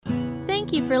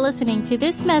Thank you for listening to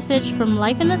this message from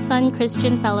Life in the Sun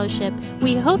Christian Fellowship.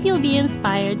 We hope you'll be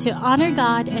inspired to honor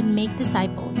God and make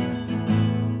disciples.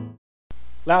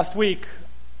 Last week,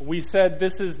 we said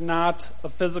this is not a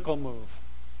physical move.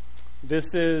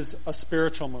 This is a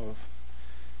spiritual move.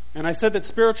 And I said that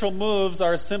spiritual moves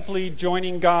are simply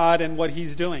joining God in what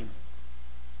He's doing.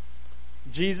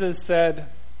 Jesus said,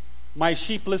 "My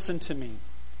sheep listen to me."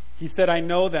 He said, "I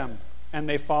know them, and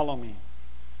they follow me."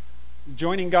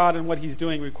 Joining God in what He's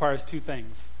doing requires two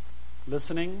things: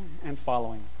 listening and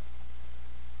following.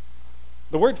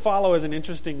 The word follow is an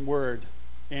interesting word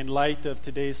in light of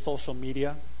today's social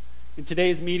media. In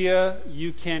today's media,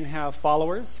 you can have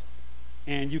followers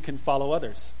and you can follow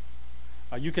others.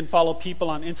 You can follow people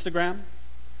on Instagram.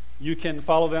 You can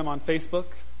follow them on Facebook.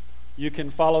 You can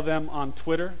follow them on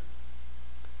Twitter.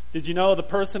 Did you know the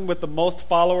person with the most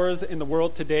followers in the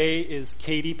world today is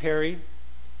Katy Perry?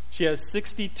 She has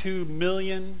 62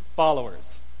 million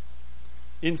followers.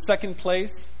 In second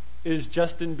place is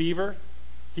Justin Bieber.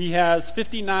 He has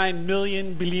 59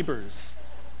 million believers.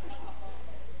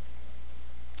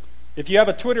 If you have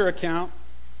a Twitter account,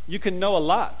 you can know a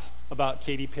lot about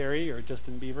Katy Perry or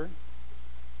Justin Bieber.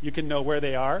 You can know where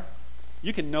they are.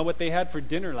 You can know what they had for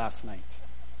dinner last night.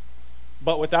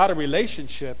 But without a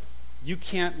relationship, you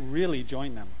can't really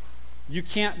join them. You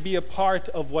can't be a part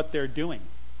of what they're doing.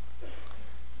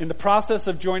 In the process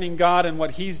of joining God and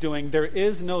what He's doing, there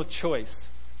is no choice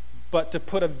but to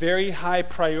put a very high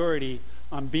priority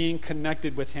on being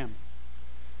connected with Him.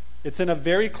 It's in a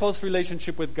very close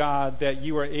relationship with God that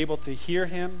you are able to hear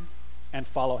Him and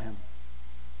follow Him.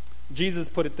 Jesus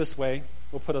put it this way.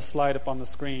 We'll put a slide up on the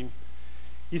screen.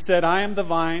 He said, "I am the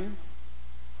vine,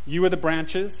 you are the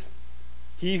branches.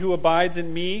 He who abides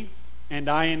in me and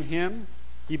I in him,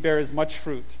 he bears much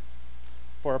fruit.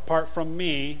 For apart from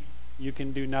me, you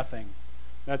can do nothing."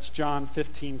 That's John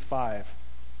 15:5.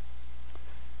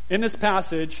 In this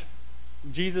passage,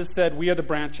 Jesus said, "We are the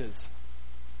branches."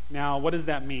 Now, what does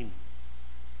that mean?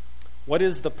 What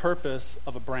is the purpose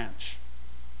of a branch?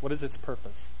 What is its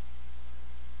purpose?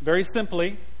 Very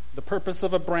simply, the purpose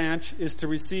of a branch is to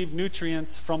receive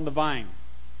nutrients from the vine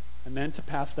and then to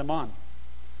pass them on.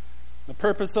 The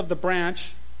purpose of the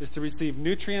branch is to receive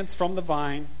nutrients from the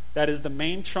vine, that is the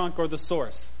main trunk or the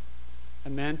source,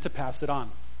 and then to pass it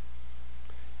on.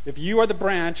 If you are the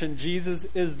branch and Jesus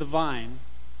is the vine,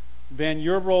 then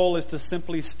your role is to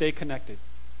simply stay connected,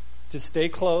 to stay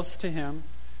close to Him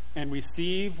and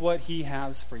receive what He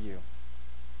has for you,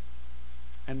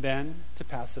 and then to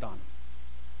pass it on.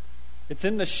 It's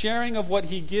in the sharing of what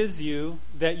He gives you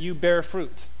that you bear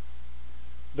fruit.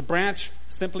 The branch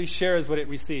simply shares what it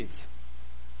receives.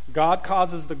 God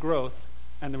causes the growth,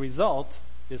 and the result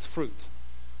is fruit.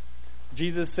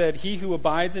 Jesus said, "He who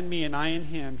abides in me and I in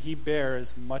him, he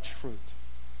bears much fruit."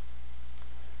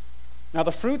 Now,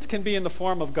 the fruit can be in the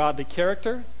form of godly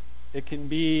character. It can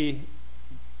be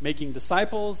making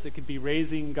disciples. It could be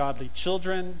raising godly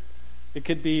children. It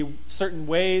could be certain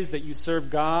ways that you serve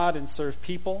God and serve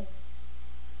people.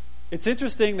 It's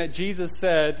interesting that Jesus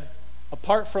said,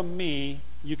 "Apart from me,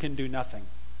 you can do nothing."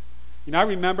 You know, I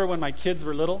remember when my kids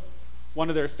were little, one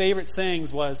of their favorite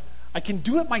sayings was, "I can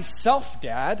do it myself,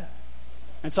 Dad."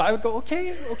 And so I would go,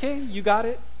 okay, you got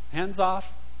it, hands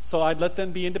off. So I'd let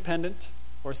them be independent,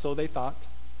 or so they thought.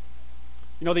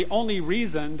 You know, the only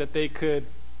reason that they could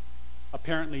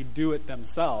apparently do it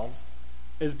themselves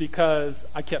is because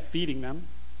I kept feeding them,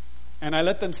 and I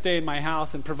let them stay in my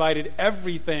house and provided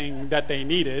everything that they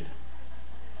needed.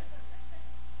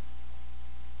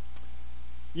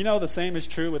 You know, the same is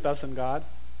true with us and God.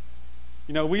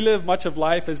 You know, we live much of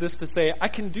life as if to say, "I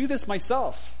can do this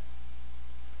myself."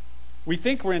 We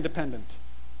think we're independent.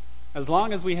 As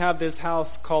long as we have this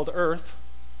house called Earth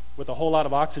with a whole lot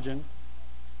of oxygen,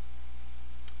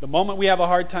 the moment we have a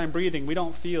hard time breathing, we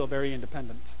don't feel very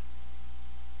independent.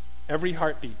 Every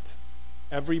heartbeat,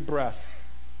 every breath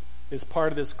is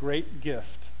part of this great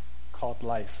gift called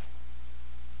life.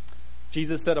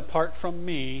 Jesus said, "Apart from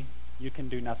me, you can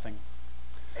do nothing."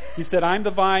 He said, "I'm the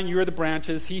vine, you are the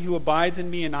branches. He who abides in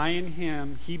me and I in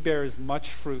him, he bears much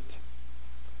fruit."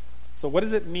 So what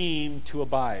does it mean to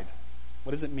abide?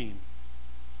 What does it mean?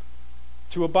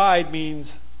 To abide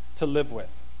means to live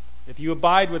with. If you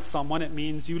abide with someone, it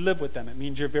means you live with them. It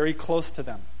means you're very close to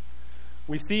them.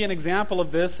 We see an example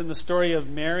of this in the story of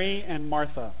Mary and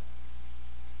Martha.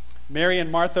 Mary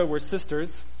and Martha were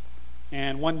sisters,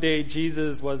 and one day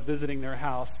Jesus was visiting their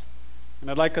house. And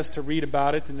I'd like us to read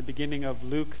about it in the beginning of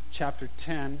Luke chapter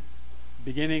 10,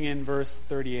 beginning in verse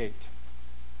 38.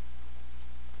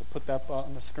 We'll put that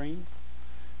on the screen.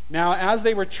 "Now, as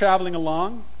they were traveling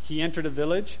along, He entered a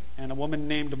village, and a woman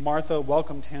named Martha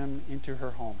welcomed him into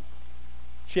her home.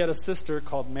 She had a sister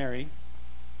called Mary,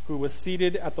 who was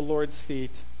seated at the Lord's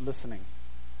feet listening.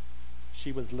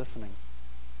 She was listening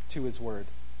to his word.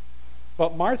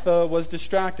 But Martha was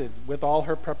distracted with all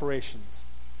her preparations.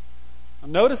 Now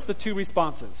notice the two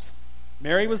responses.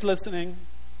 Mary was listening.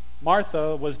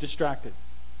 Martha was distracted.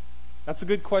 That's a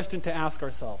good question to ask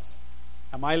ourselves.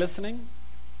 Am I listening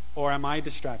or am I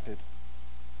distracted?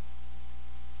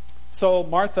 So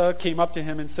Martha came up to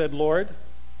him and said, "Lord,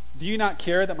 do you not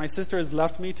care that my sister has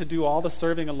left me to do all the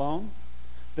serving alone?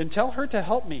 Then tell her to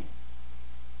help me."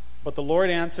 But the Lord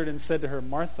answered and said to her,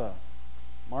 "Martha,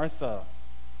 Martha,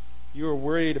 you are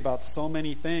worried about so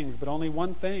many things, but only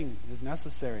one thing is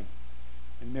necessary.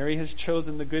 And Mary has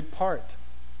chosen the good part,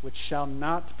 which shall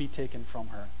not be taken from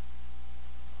her."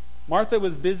 Martha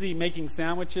was busy making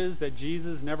sandwiches that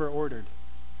Jesus never ordered.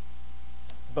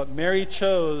 But Mary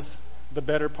chose the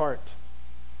better part.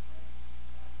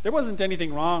 There wasn't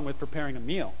anything wrong with preparing a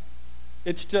meal.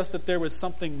 It's just that there was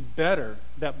something better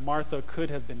that Martha could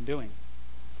have been doing.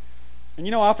 And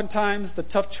you know, oftentimes the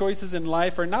tough choices in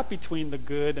life are not between the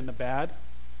good and the bad.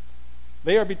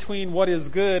 They are between what is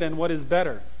good and what is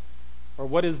better, or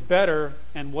what is better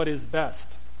and what is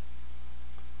best.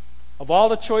 Of all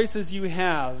the choices you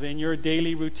have in your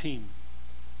daily routine,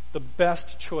 the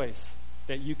best choice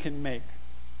that you can make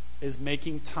is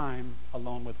making time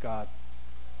alone with God.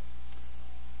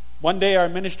 One day our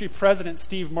ministry president,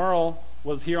 Steve Merle,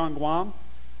 was here on Guam,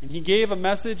 and he gave a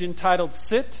message entitled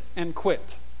 "Sit and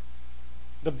Quit."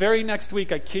 The very next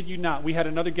week, I kid you not, we had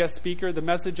another guest speaker.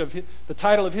 The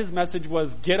title of his message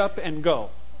was "Get Up and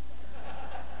Go."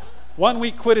 1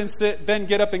 week, quit and sit, then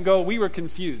get up and go. We were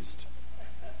confused.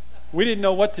 We didn't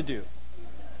know what to do.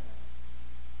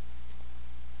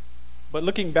 But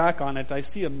looking back on it, I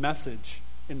see a message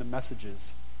in the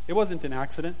messages. It wasn't an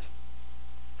accident.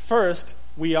 First,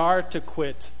 we are to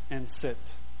quit and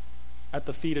sit at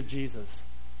the feet of Jesus.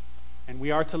 And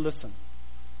we are to listen.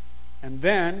 And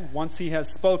then, once he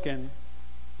has spoken,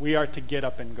 we are to get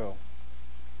up and go.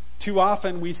 Too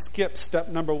often we skip step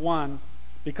number 1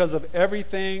 because of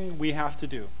everything we have to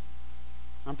do.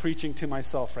 I'm preaching to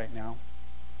myself right now.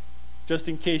 Just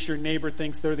in case your neighbor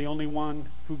thinks they're the only one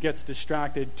who gets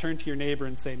distracted, turn to your neighbor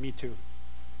and say, "Me too."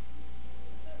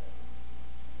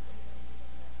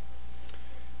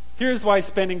 Here's why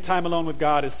spending time alone with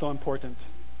God is so important.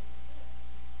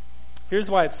 Here's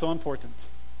why it's so important.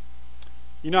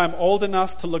 You know, I'm old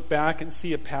enough to look back and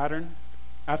see a pattern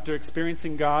after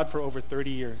experiencing God for over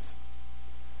 30 years.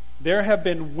 There have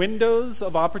been windows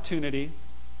of opportunity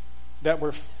that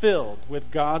were filled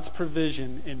with God's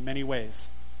provision in many ways.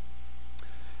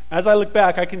 As I look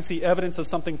back, I can see evidence of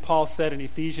something Paul said in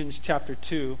Ephesians chapter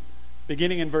 2,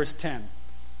 beginning in verse 10.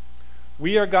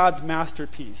 We are God's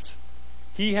masterpiece.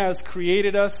 He has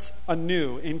created us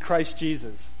anew in Christ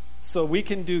Jesus, so we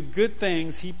can do good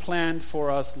things he planned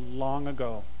for us long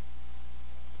ago.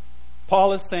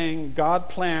 Paul is saying God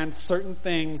planned certain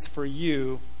things for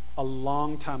you a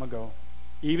long time ago,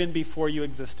 even before you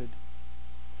existed.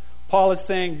 Paul is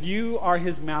saying you are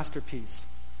his masterpiece.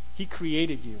 He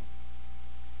created you.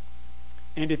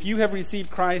 And if you have received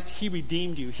Christ, he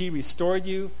redeemed you. He restored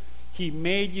you. He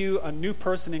made you a new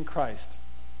person in Christ.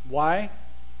 Why?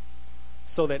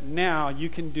 So that now you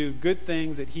can do good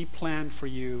things that he planned for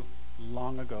you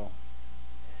long ago.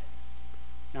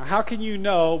 Now, how can you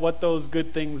know what those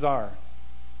good things are?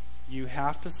 You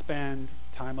have to spend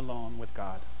time alone with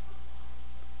God.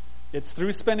 It's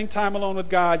through spending time alone with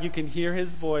God you can hear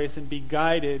his voice and be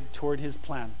guided toward his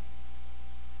plan.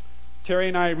 Terry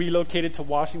and I relocated to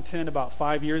Washington about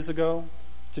 5 years ago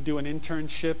to do an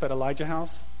internship at Elijah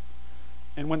House.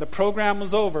 And when the program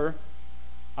was over,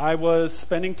 I was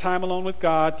spending time alone with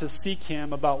God to seek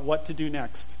him about what to do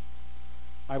next.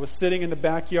 I was sitting in the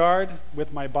backyard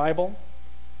with my Bible,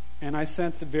 and I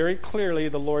sensed very clearly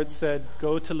the Lord said,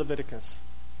 "Go to Leviticus."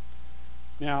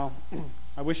 Now,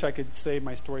 I wish I could say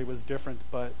my story was different,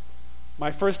 but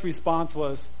my first response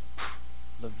was,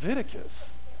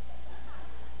 "Leviticus?"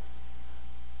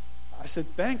 I said,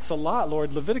 "Thanks a lot,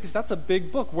 Lord. Leviticus, that's a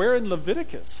big book. Where in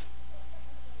Leviticus?"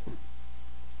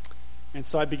 And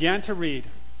so I began to read.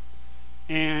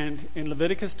 And in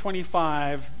Leviticus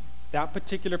 25, that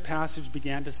particular passage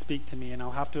began to speak to me, and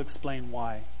I'll have to explain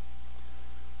why.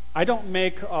 I don't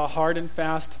make a hard and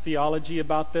fast theology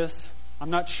about this. I'm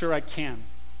not sure I can.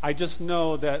 I just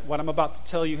know that what I'm about to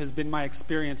tell you has been my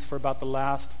experience for about the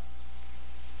last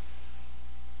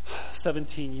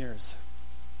 17 years.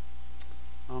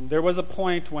 There was a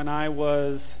point when I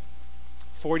was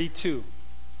 42.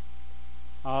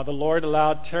 The Lord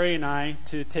allowed Terry and I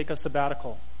to take a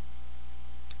sabbatical.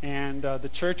 And the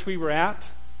church we were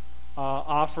at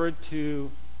offered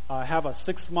to have a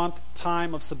 6-month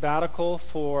time of sabbatical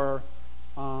for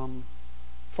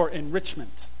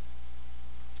enrichment.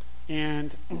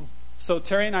 And so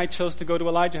Terry and I chose to go to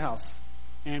Elijah House,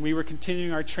 and we were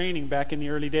continuing our training back in the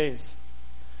early days.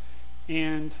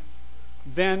 And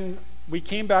then we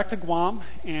came back to Guam,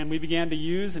 and we began to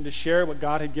use and to share what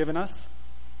God had given us.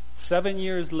 7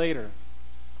 years later,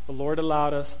 the Lord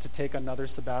allowed us to take another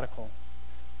sabbatical.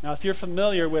 Now, if you're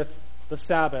familiar with the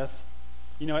Sabbath,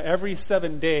 you know, every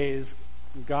 7 days,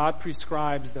 God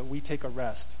prescribes that we take a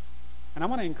rest. And I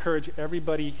want to encourage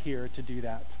everybody here to do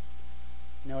that.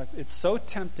 You know, it's so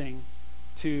tempting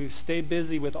to stay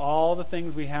busy with all the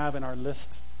things we have in our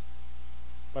list.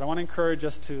 But I want to encourage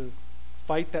us to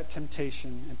fight that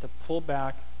temptation and to pull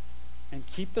back and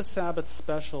keep the Sabbath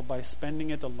special by spending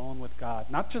it alone with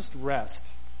God. Not just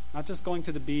rest, not just going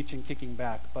to the beach and kicking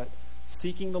back, but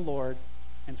seeking the Lord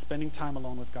and spending time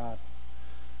alone with God.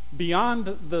 Beyond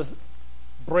the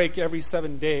break every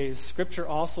 7 days, Scripture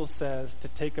also says to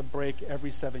take a break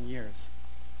every 7 years.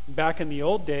 Back in the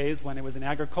old days, when it was an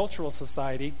agricultural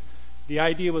society, the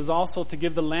idea was also to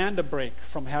give the land a break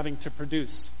from having to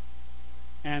produce.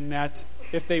 And that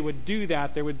if they would do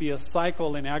that, there would be a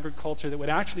cycle in agriculture that would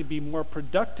actually be more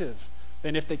productive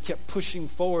than if they kept pushing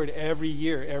forward every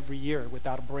year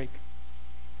without a break.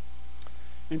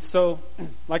 And so,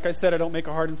 like I said, I don't make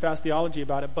a hard and fast theology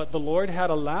about it, but the Lord had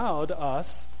allowed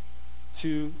us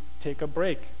to take a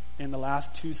break in the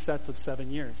last 2 sets of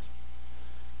 7 years.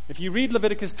 If you read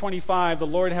Leviticus 25, the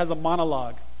Lord has a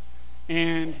monologue.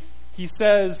 And he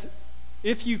says,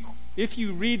 if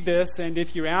you read this and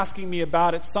if you're asking me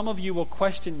about it, some of you will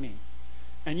question me.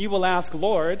 And you will ask,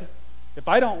 Lord, if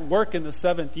I don't work in the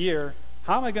 7th year,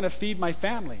 how am I going to feed my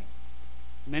family?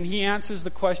 And then he answers the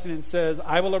question and says,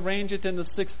 I will arrange it in the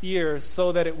 6th year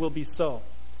so that it will be so.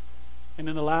 And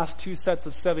in the last 2 sets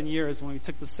of 7 years, when we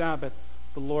took the Sabbath,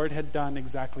 the Lord had done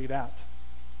exactly that.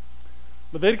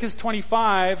 Leviticus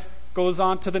 25 goes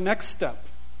on to the next step.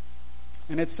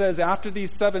 And it says, after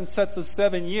these 7 sets of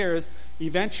 7 years,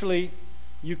 eventually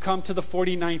you come to the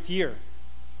 49th year.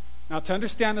 Now, to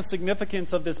understand the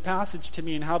significance of this passage to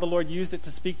me and how the Lord used it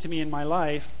to speak to me in my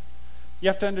life, you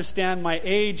have to understand my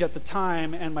age at the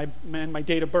time and my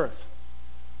date of birth.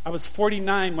 I was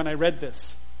 49 when I read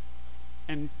this.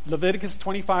 And Leviticus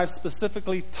 25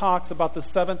 specifically talks about the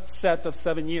 7th set of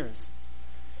 7 years.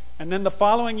 And then the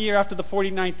following year after the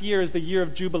 49th year is the year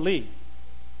of Jubilee.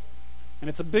 And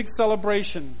it's a big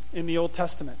celebration in the Old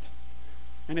Testament.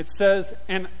 And it says,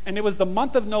 and it was the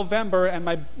month of November, and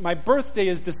my birthday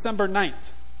is December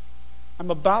 9th. I'm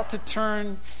about to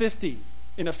turn 50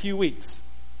 in a few weeks.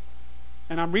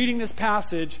 And I'm reading this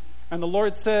passage, and the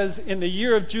Lord says, in the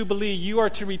year of Jubilee, you are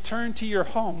to return to your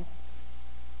home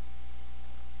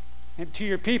and to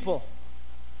your people.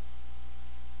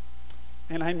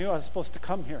 And I knew I was supposed to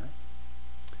come here.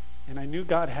 And I knew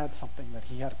God had something, that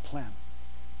he had a plan.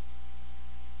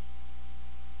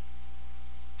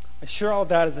 I share all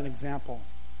that as an example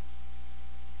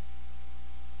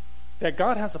that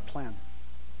God has a plan.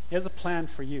 He has a plan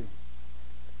for you.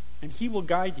 And he will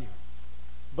guide you.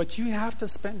 But you have to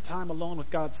spend time alone with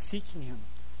God, seeking him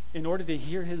in order to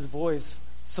hear his voice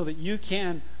so that you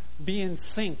can be in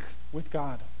sync with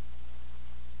God.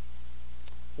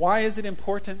 Why is it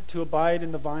important to abide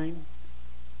in the vine?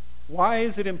 Why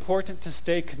is it important to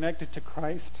stay connected to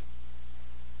Christ?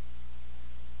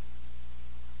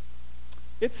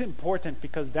 It's important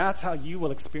because that's how you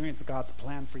will experience God's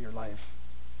plan for your life.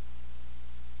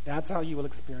 That's how you will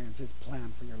experience his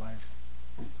plan for your life.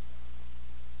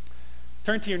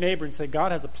 Turn to your neighbor and say,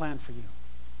 God has a plan for you.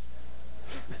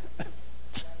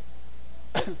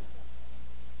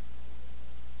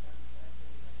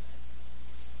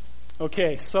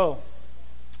 Okay, so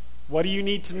what do you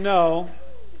need to know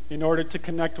in order to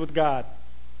connect with God?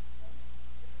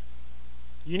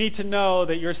 You need to know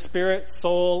that your spirit,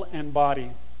 soul, and body.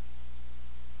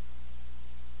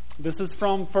 This is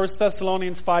from 1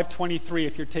 Thessalonians 5:23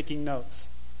 if you're taking notes.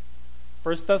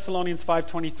 1 Thessalonians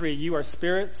 5:23, you are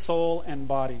spirit, soul, and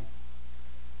body.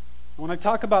 When I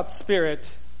talk about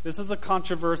spirit, this is a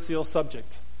controversial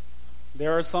subject.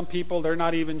 There are some people, they're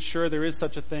not even sure there is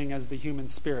such a thing as the human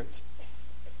spirit,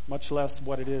 much less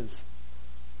what it is.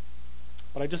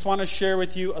 But I just want to share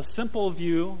with you a simple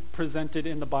view presented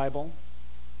in the Bible.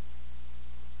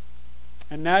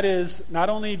 And that is, not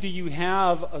only do you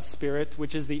have a spirit,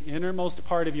 which is the innermost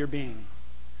part of your being.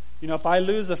 You know, if I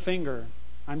lose a finger,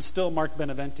 I'm still Mark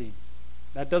Beneventi.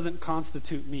 That doesn't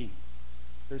constitute me.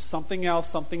 There's something else,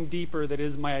 something deeper that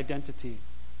is my identity.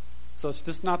 So it's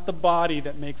just not the body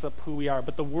that makes up who we are.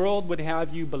 But the world would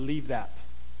have you believe that.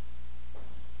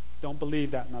 don't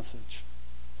believe that message.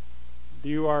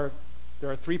 There are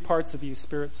three parts of you: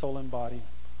 spirit, soul, and body.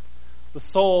 The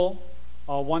soul,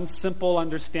 one simple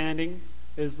understanding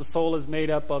is the soul is made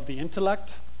up of the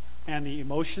intellect and the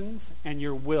emotions and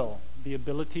your will, the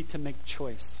ability to make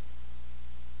choice.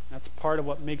 That's part of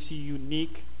what makes you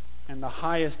unique and the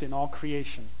highest in all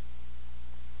creation.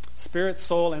 Spirit,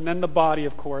 soul, and then the body,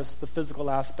 of course, the physical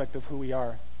aspect of who we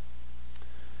are.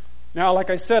 Now, like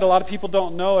I said, a lot of people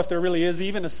don't know if there really is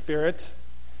even a spirit,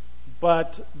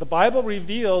 but the Bible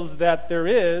reveals that there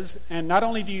is, and not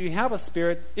only do you have a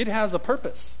spirit, it has a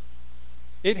purpose.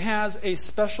 It has a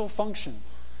special function.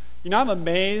 You know, I'm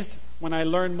amazed when I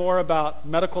learn more about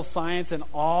medical science and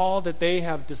all that they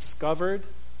have discovered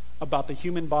about the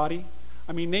human body.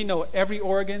 I mean, they know every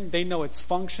organ, they know its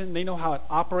function, they know how it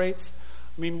operates.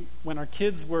 I mean, when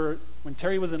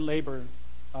Terry was in labor,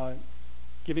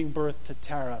 giving birth to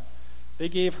Tara, they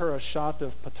gave her a shot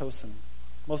of Pitocin.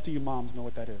 Most of you moms know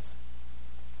what that is.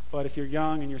 But if you're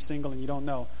young and you're single and you don't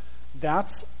know,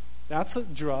 that's a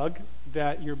drug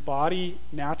that your body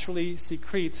naturally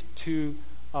secretes to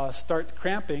start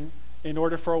cramping in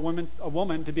order for a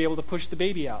woman to be able to push the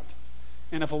baby out.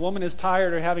 And if a woman is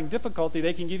tired or having difficulty,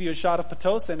 they can give you a shot of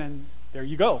Pitocin, and there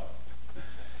you go.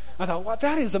 I thought, wow,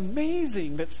 that is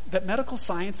amazing that medical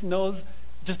science knows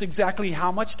just exactly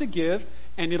how much to give,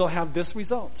 and it'll have this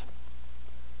result.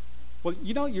 Well,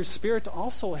 you know, your spirit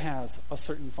also has a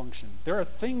certain function. There are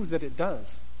things that it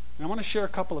does. And I want to share a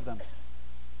couple of them.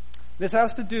 This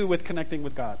has to do with connecting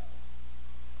with God.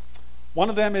 One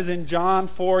of them is in John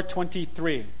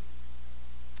 4:23.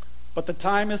 But the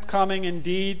time is coming,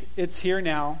 indeed, it's here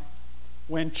now,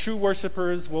 when true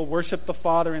worshipers will worship the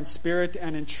Father in spirit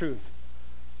and in truth.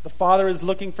 The Father is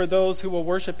looking for those who will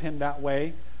worship him that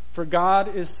way, for God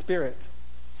is spirit.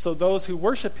 So those who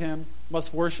worship him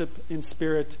must worship in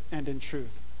spirit and in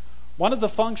truth. One of the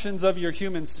functions of your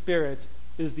human spirit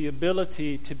is the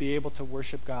ability to be able to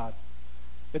worship God.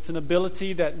 It's an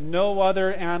ability that no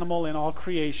other animal in all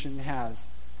creation has.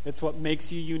 It's what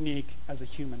makes you unique as a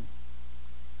human.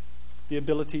 The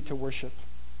ability to worship.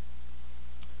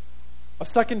 A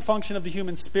second function of the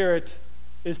human spirit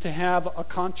is to have a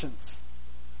conscience.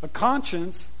 A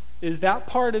conscience is that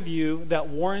part of you that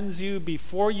warns you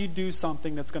before you do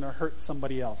something that's going to hurt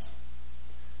somebody else.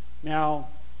 Now,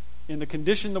 in the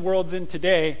condition the world's in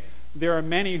today, there are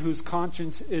many whose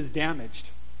conscience is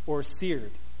damaged or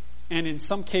seared. And in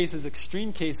some cases,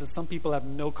 extreme cases, some people have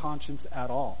no conscience at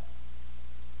all.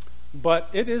 But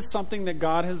it is something that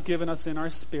God has given us in our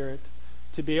spirit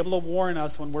to be able to warn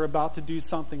us when we're about to do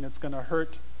something that's going to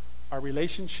hurt our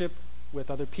relationship with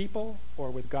other people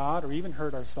or with God or even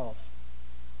hurt ourselves.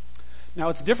 Now,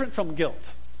 it's different from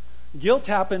guilt. Guilt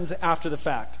happens after the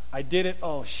fact. I did it.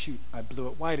 Oh, shoot, I blew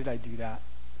it. Why did I do that?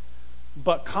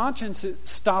 But conscience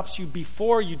stops you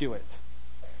before you do it.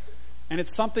 And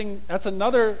it's something, that's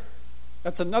another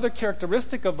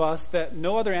characteristic of us that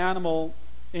no other animal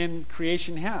in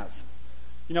creation has.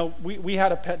 You know, we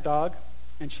had a pet dog,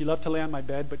 and she loved to lay on my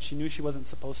bed, but she knew she wasn't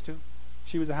supposed to.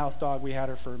 She was a house dog. We had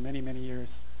her for many, many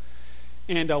years.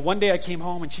 And one day I came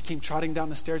home, and she came trotting down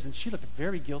the stairs, and she looked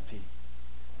very guilty.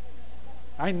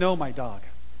 I know my dog.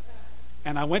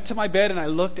 And I went to my bed, and I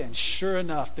looked, and sure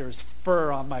enough, there's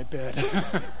fur on my bed.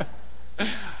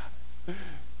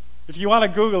 If you want to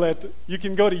Google it, you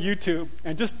can go to YouTube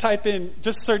and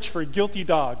just search for guilty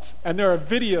dogs. And there are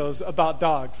videos about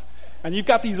dogs. And you've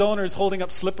got these owners holding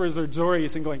up slippers or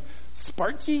jories and going,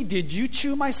 "Sparky, did you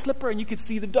chew my slipper?" And you could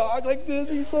see the dog like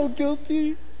this. He's so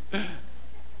guilty.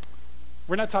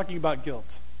 We're not talking about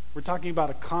guilt. We're talking about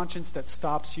a conscience that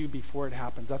stops you before it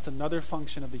happens. That's another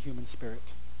function of the human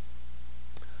spirit.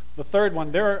 The third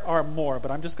one, there are more,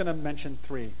 but I'm just going to mention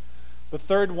three. The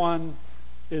third one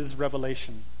is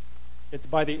revelation. It's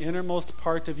by the innermost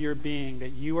part of your being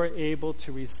that you are able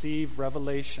to receive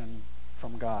revelation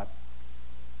from God.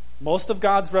 Most of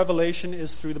God's revelation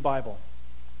is through the Bible.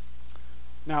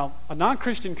 Now, a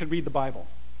non-Christian could read the Bible,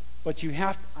 but you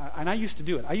have, and I used to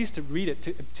do it. I used to read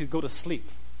it to go to sleep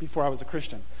before I was a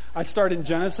Christian. I'd start in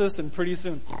Genesis, and pretty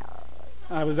soon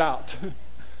I was out.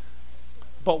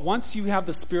 But once you have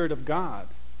the Spirit of God,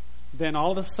 then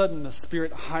all of a sudden the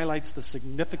Spirit highlights the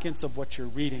significance of what you're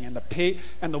reading,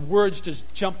 and the words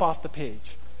just jump off the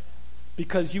page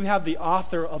because you have the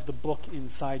author of the book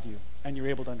inside you, and you're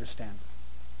able to understand.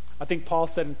 I think Paul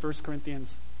said in 1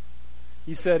 Corinthians,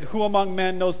 he said, "Who among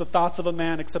men knows the thoughts of a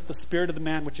man except the spirit of the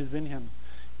man which is in him?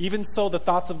 Even so, the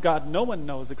thoughts of God no one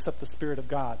knows except the Spirit of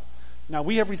God." Now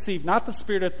we have received not the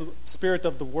spirit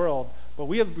of the world, but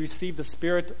we have received the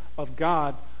Spirit of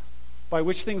God, by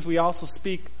which things we also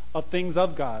speak of things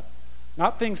of God.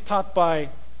 Not things taught by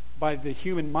by the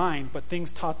human mind, but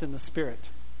things taught in the Spirit.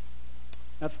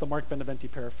 That's the Mark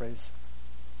Beneventi paraphrase.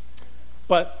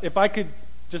 But if I could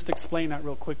just explain that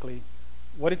real quickly,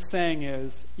 what it's saying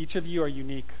is each of you are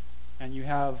unique, and you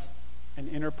have an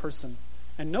inner person,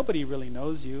 and nobody really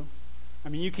knows you. I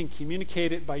mean, you can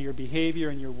communicate it by your behavior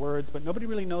and your words, but nobody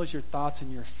really knows your thoughts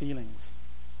and your feelings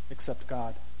except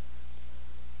God.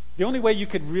 The only way you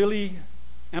could really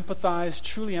empathize,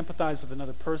 truly empathize with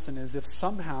another person, is if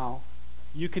somehow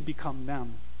you could become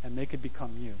them and they could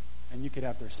become you, and you could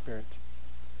have their spirit.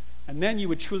 And then you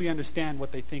would truly understand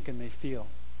what they think and they feel.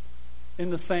 In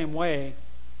the same way,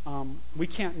 we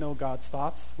can't know God's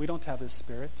thoughts. We don't have His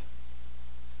Spirit.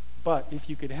 But if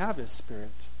you could have His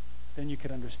Spirit, then you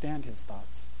could understand His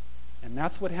thoughts. And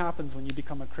that's what happens when you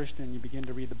become a Christian and you begin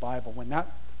to read the Bible.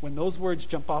 When those words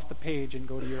jump off the page and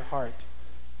go to your heart,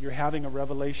 you're having a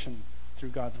revelation through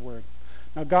God's Word.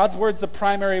 Now, God's Word's the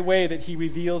primary way that He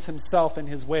reveals Himself and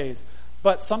His ways.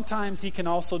 But sometimes He can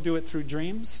also do it through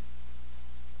dreams,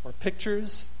 or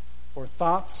pictures, or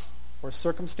thoughts, or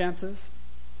circumstances.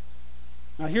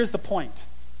 Now, here's the point.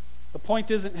 The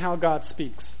point isn't how God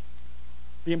speaks.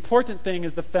 The important thing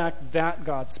is the fact that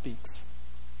God speaks.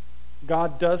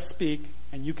 God does speak,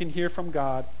 and you can hear from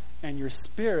God, and your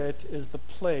spirit is the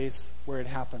place where it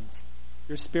happens.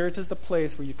 Your spirit is the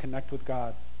place where you connect with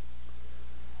God.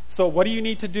 So what do you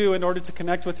need to do in order to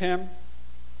connect with Him?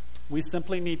 We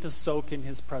simply need to soak in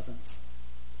His presence.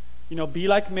 Be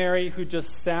like Mary, who just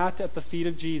sat at the feet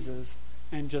of Jesus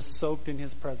and just soaked in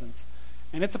His presence.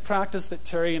 And it's a practice that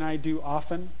Terry and I do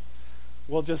often.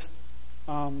 We'll just,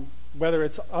 whether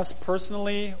it's us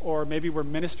personally or maybe we're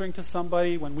ministering to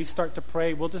somebody, when we start to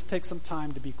pray, we'll just take some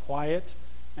time to be quiet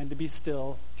and to be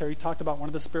still. Terry talked about one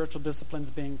of the spiritual disciplines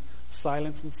being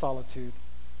silence and solitude,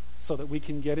 so that we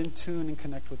can get in tune and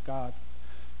connect with God.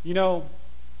 In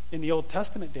the Old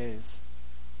Testament days,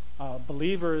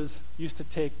 believers used to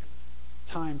take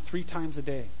time 3 times a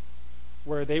day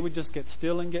where they would just get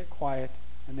still and get quiet,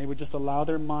 and they would just allow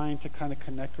their mind to kind of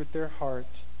connect with their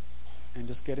heart and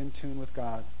just get in tune with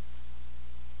God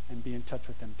and be in touch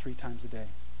with Him 3 times a day.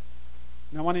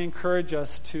 And I want to encourage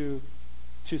us to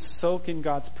soak in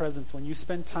God's presence. When you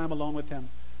spend time alone with Him,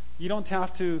 you don't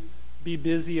have to be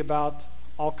busy about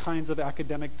all kinds of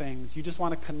academic things. You just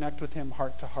want to connect with Him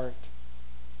heart to heart.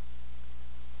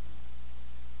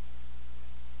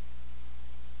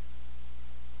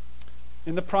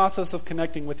 In the process of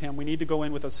connecting with Him, we need to go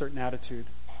in with a certain attitude.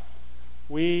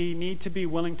 We need to be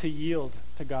willing to yield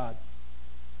to God.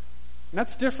 And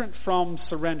that's different from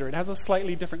surrender. It has a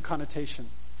slightly different connotation.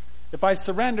 If I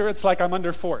surrender, it's like I'm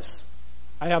under force.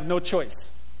 I have no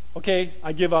choice. Okay,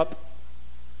 I give up.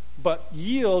 But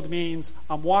yield means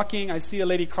I'm walking, I see a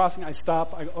lady crossing, I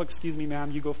stop. Excuse me, ma'am,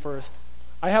 you go first.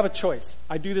 I have a choice.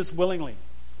 I do this willingly.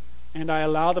 And I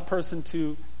allow the person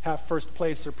to have first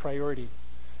place or priority.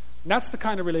 And that's the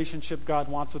kind of relationship God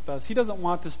wants with us. He doesn't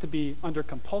want us to be under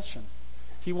compulsion.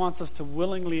 He wants us to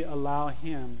willingly allow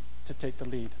Him to take the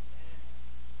lead.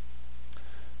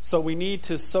 So we need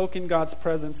to soak in God's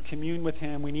presence, commune with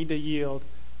Him. We need to yield.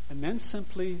 And then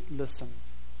simply listen.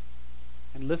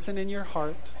 And listen in your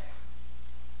heart.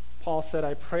 Paul said,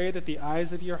 I pray that the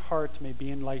eyes of your heart may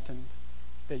be enlightened,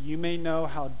 that you may know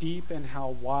how deep and how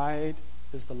wide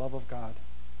is the love of God.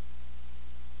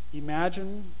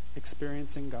 Imagine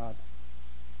experiencing God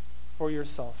for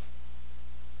yourself.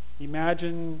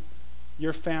 Imagine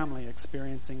your family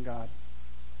experiencing God.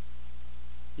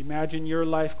 Imagine your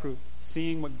life group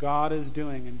seeing what God is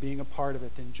doing and being a part of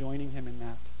it and joining Him in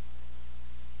that.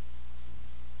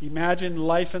 Imagine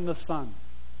life in the Son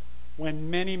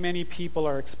when many, many people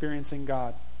are experiencing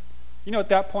God. At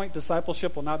that point,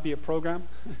 discipleship will not be a program.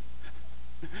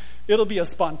 It'll be a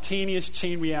spontaneous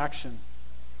chain reaction.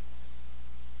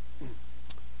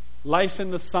 Life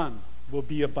in the Son will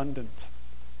be abundant.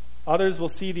 Others will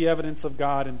see the evidence of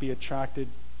God and be attracted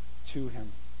to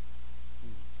Him.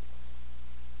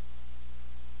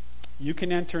 You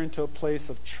can enter into a place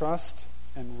of trust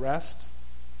and rest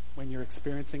when you're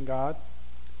experiencing God,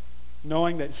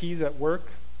 knowing that He's at work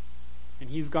and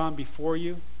He's gone before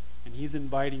you and He's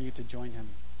inviting you to join Him.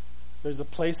 There's a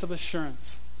place of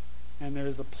assurance, and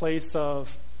there's a place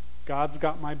of God's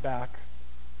got my back,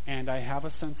 and I have a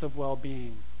sense of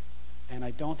well-being, and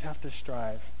I don't have to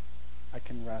strive. I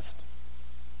can rest.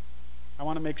 I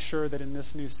want to make sure that in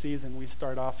this new season we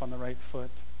start off on the right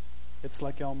foot. It's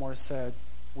like Elmore said,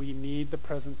 we need the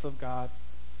presence of God,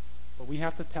 but we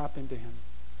have to tap into Him.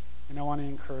 And I want to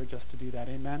encourage us to do that.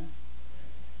 Amen?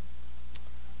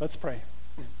 Let's pray.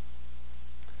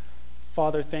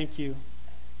 Father, thank you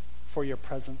for your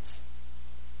presence.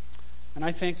 And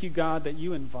I thank you, God, that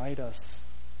you invite us.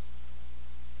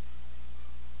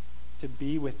 to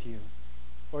be with you.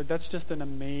 Lord, that's just an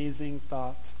amazing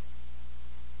thought,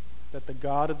 that the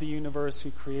God of the universe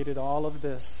who created all of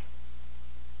this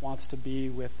wants to be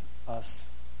with us.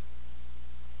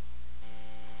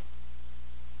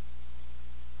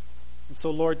 And so,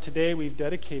 Lord, today we've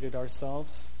dedicated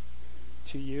ourselves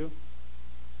to you.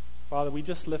 Father, we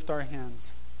just lift our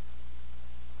hands.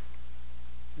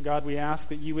 God, we ask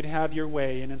that you would have your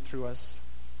way in and through us.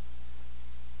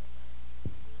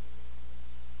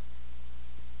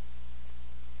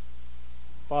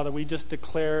 Father, we just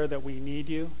declare that we need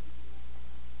you.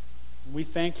 We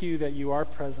thank you that you are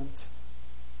present.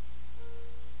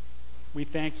 We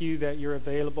thank you that you're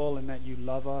available and that you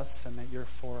love us and that you're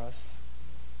for us.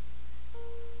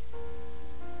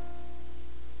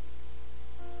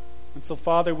 And so,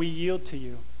 Father, we yield to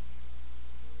you.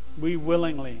 We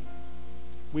willingly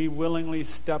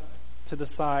step to the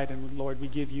side, and Lord, we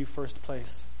give you first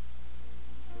place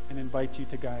and invite you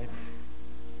to guide.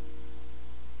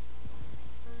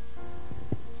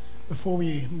 Before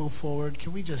we move forward,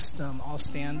 can we just all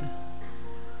stand?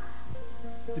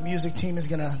 The music team is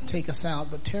going to take us out,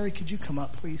 but Terry, could you come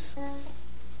up, please?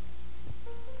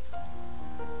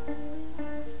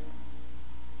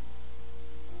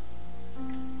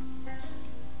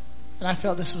 And I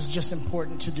felt this was just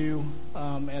important to do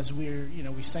as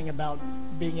we sing about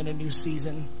being in a new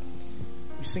season.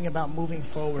 We sing about moving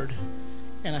forward.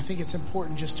 And I think it's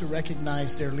important just to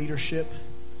recognize their leadership.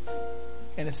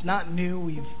 And it's not new.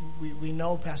 We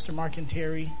know Pastor Mark and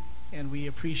Terry, and we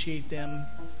appreciate them.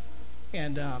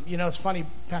 And, it's funny,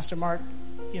 Pastor Mark,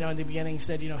 in the beginning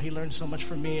said, he learned so much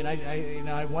from me. And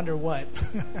I wonder what.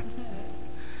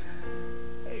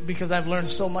 Because I've learned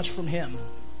so much from him.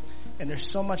 And there's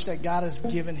so much that God has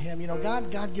given him.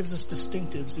 God gives us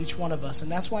distinctives, each one of us.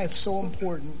 And that's why it's so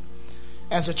important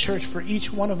as a church for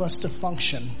each one of us to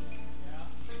function.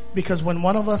 Because when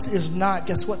one of us is not,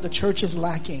 guess what? The church is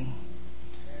lacking.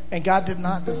 And God did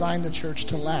not design the church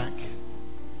to lack.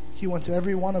 He wants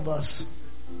every one of us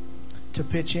to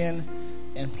pitch in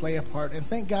and play a part. And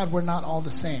thank God we're not all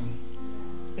the same.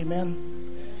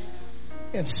 Amen?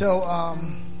 And so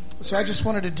I just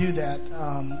wanted to do that.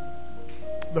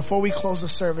 Before we close the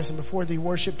service and before the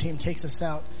worship team takes us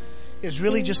out, is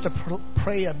really just to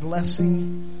pray a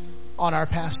blessing on our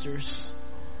pastors.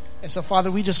 And so,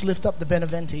 Father, we just lift up the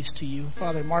Beneventes to you.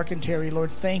 Father, Mark and Terry,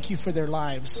 Lord, thank you for their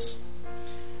lives.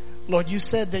 Lord, you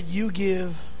said that you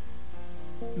give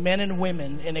men and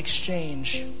women in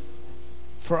exchange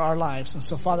for our lives. And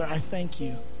so, Father, I thank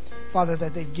you, Father,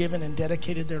 that they've given and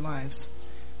dedicated their lives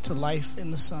to life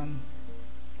in the Son.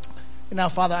 And now,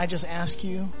 Father, I just ask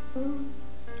you,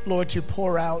 Lord, to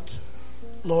pour out,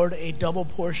 Lord, a double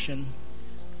portion.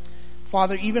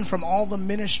 Father, even from all the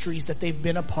ministries that they've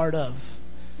been a part of.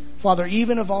 Father,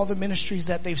 even of all the ministries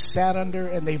that they've sat under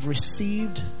and they've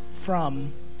received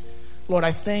from. Lord,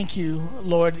 I thank you,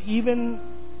 Lord, even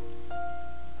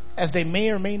as they may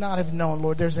or may not have known,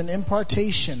 Lord, there's an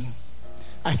impartation.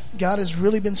 God has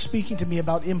really been speaking to me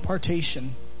about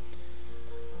impartation.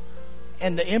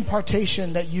 And the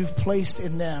impartation that you've placed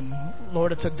in them,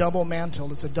 Lord, it's a double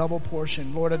mantle. It's a double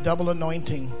portion. Lord, a double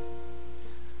anointing.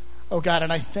 Oh, God,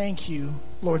 and I thank you,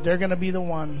 Lord, they're going to be the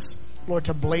ones, Lord,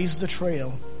 to blaze the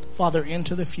trail, Father,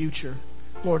 into the future.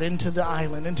 Lord, into the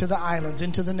island, into the islands,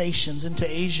 into the nations, into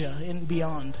Asia, and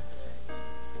beyond.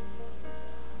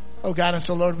 Oh, God, and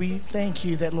so, Lord, we thank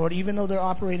you that, Lord, even though they're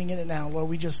operating in it now, Lord,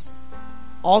 we just,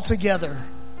 all together,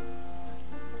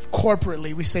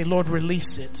 corporately, we say, Lord,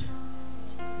 release it.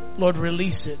 Lord,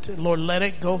 release it. Lord, let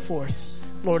it go forth.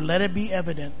 Lord, let it be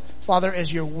evident. Father,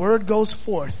 as your word goes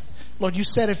forth, Lord, you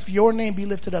said if your name be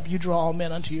lifted up, you draw all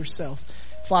men unto yourself.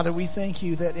 Father, we thank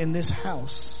you that in this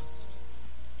house,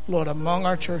 Lord, among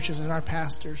our churches and our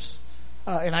pastors,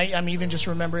 and I'm even just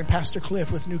remembering Pastor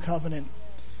Cliff with New Covenant,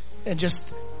 and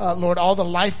just, Lord, all the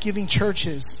life-giving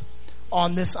churches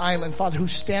on this island, Father, who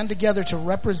stand together to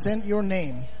represent your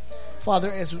name.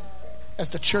 Father, as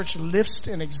the church lifts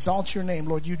and exalts your name,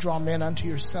 Lord, you draw men unto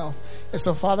yourself. And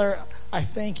so, Father, I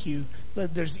thank you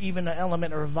that there's even an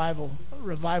element of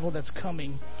revival that's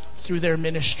coming through their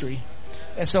ministry.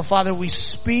 And so, Father, we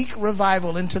speak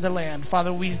revival into the land.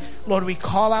 Father, Lord, we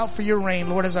call out for your rain.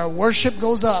 Lord, as our worship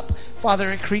goes up, Father,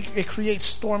 it creates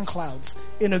storm clouds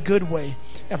in a good way.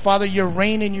 And Father, your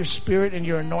rain and your spirit and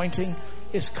your anointing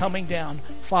is coming down,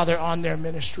 Father, on their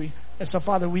ministry. And so,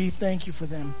 Father, we thank you for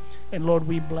them. And Lord,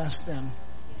 we bless them.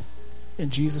 In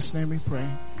Jesus' name we pray.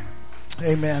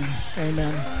 Amen.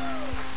 Amen.